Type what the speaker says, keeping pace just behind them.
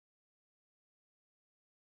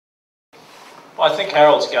Well, I think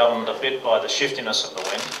Harold's governed a bit by the shiftiness of the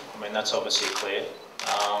wind. I mean, that's obviously clear.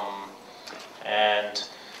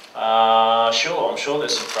 Sure, I'm sure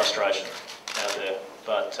there's some frustration out there.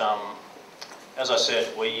 But as I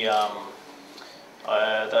said, the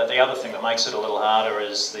other thing that makes it a little harder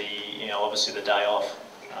is obviously the day off,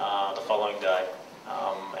 the following day,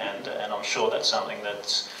 and I'm sure that's something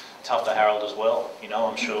that's tough for Harold as well.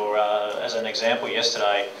 I'm sure, as an example,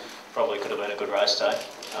 yesterday probably could have been a good race day.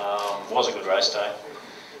 Was a good race day,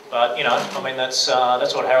 but I mean that's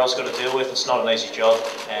what Harold's got to deal with. It's not an easy job,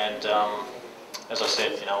 and as I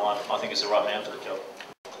said, I think he's the right man for the job.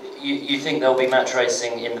 You think there'll be match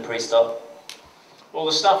racing in the pre-start? Well,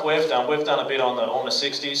 the stuff we've done a bit on the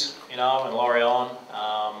 60s, in Lorient.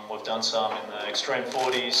 We've done some in the Extreme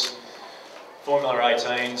 40s, Formula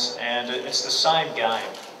 18s, and it's the same game.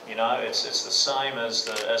 It's the same as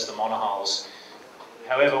the monohulls.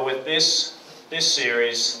 However, with this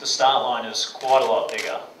series, the start line is quite a lot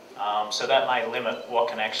bigger, so that may limit what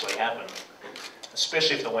can actually happen,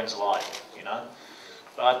 especially if the wind's light.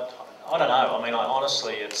 But I don't know. I mean,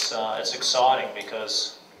 honestly, it's exciting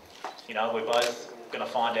because we're both going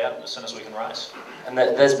to find out as soon as we can race. And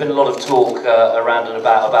there's been a lot of talk around and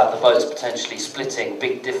about the boats potentially splitting,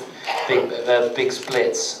 big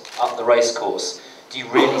splits up the race course. Do you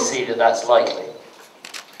really see that that's likely?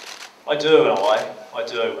 I do, in a way. I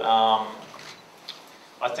do.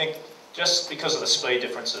 I think just because of the speed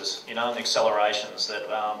differences, and the accelerations, that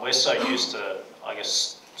we're so used to, I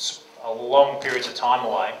guess, a long periods of time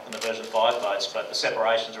away in the version 5 boats, but the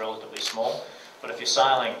separation's relatively small. But if you're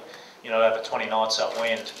sailing, over 20 knots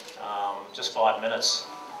upwind, just 5 minutes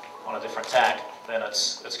on a different tack, then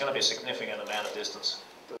it's going to be a significant amount of distance.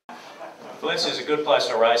 Valencia is a good place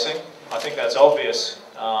for racing. I think that's obvious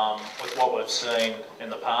with what we've seen in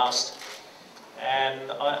the past.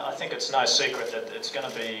 And I think it's no secret that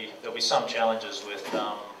there'll be some challenges with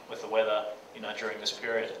the weather, during this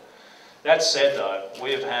period. That said, though,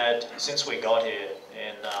 we've had, since we got here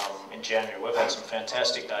in January, we've had some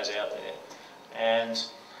fantastic days out there. And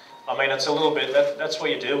I mean, it's a little bit, that's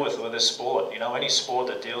what you deal with this sport. Any sport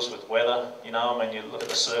that deals with weather, I mean, you look at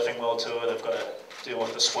the Surfing World Tour, they've got to deal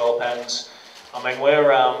with the swell patterns. I mean,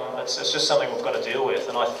 it's just something we've got to deal with.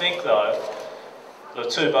 And I think, though, the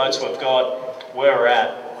 2 boats we've got, where we're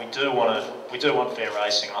at, we do want fair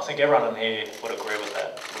racing. And I think everyone in here would agree with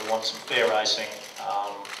that. We want some fair racing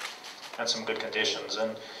and some good conditions.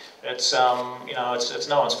 And it's it's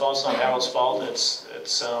no one's fault. It's not Harold's fault. I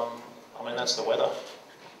mean, that's the weather.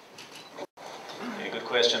 Yeah, good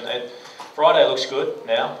question. Friday looks good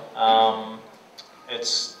now.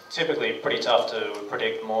 It's typically pretty tough to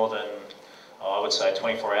predict more than, I would say,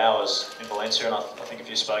 24 hours in Valencia, and I think if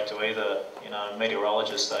you spoke to either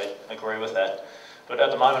meteorologists, they agree with that. But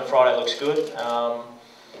at the moment, Friday looks good.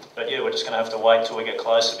 But yeah, we're just going to have to wait till we get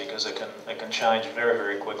closer because it can change very,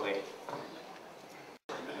 very quickly.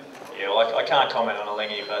 Yeah, well, I can't comment on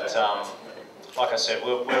Alinghi, but like I said,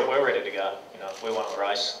 we're ready to go. We want to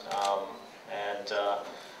race, and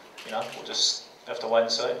we'll just have to wait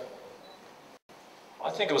and see. I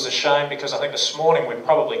think it was a shame because I think this morning we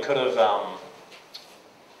probably could have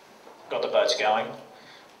got the boats going,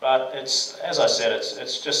 but as I said,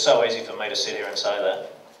 it's just so easy for me to sit here and say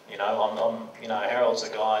that. Harold's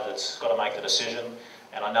the guy that's got to make the decision,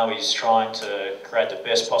 and I know he's trying to create the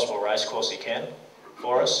best possible race course he can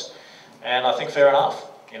for us, and I think fair enough.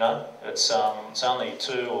 It's only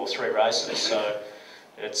 2 or 3 races, so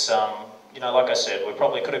it's like I said, we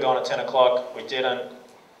probably could have gone at 10 o'clock. We didn't.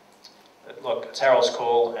 Look, it's Harold's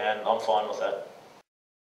call, and I'm fine with that.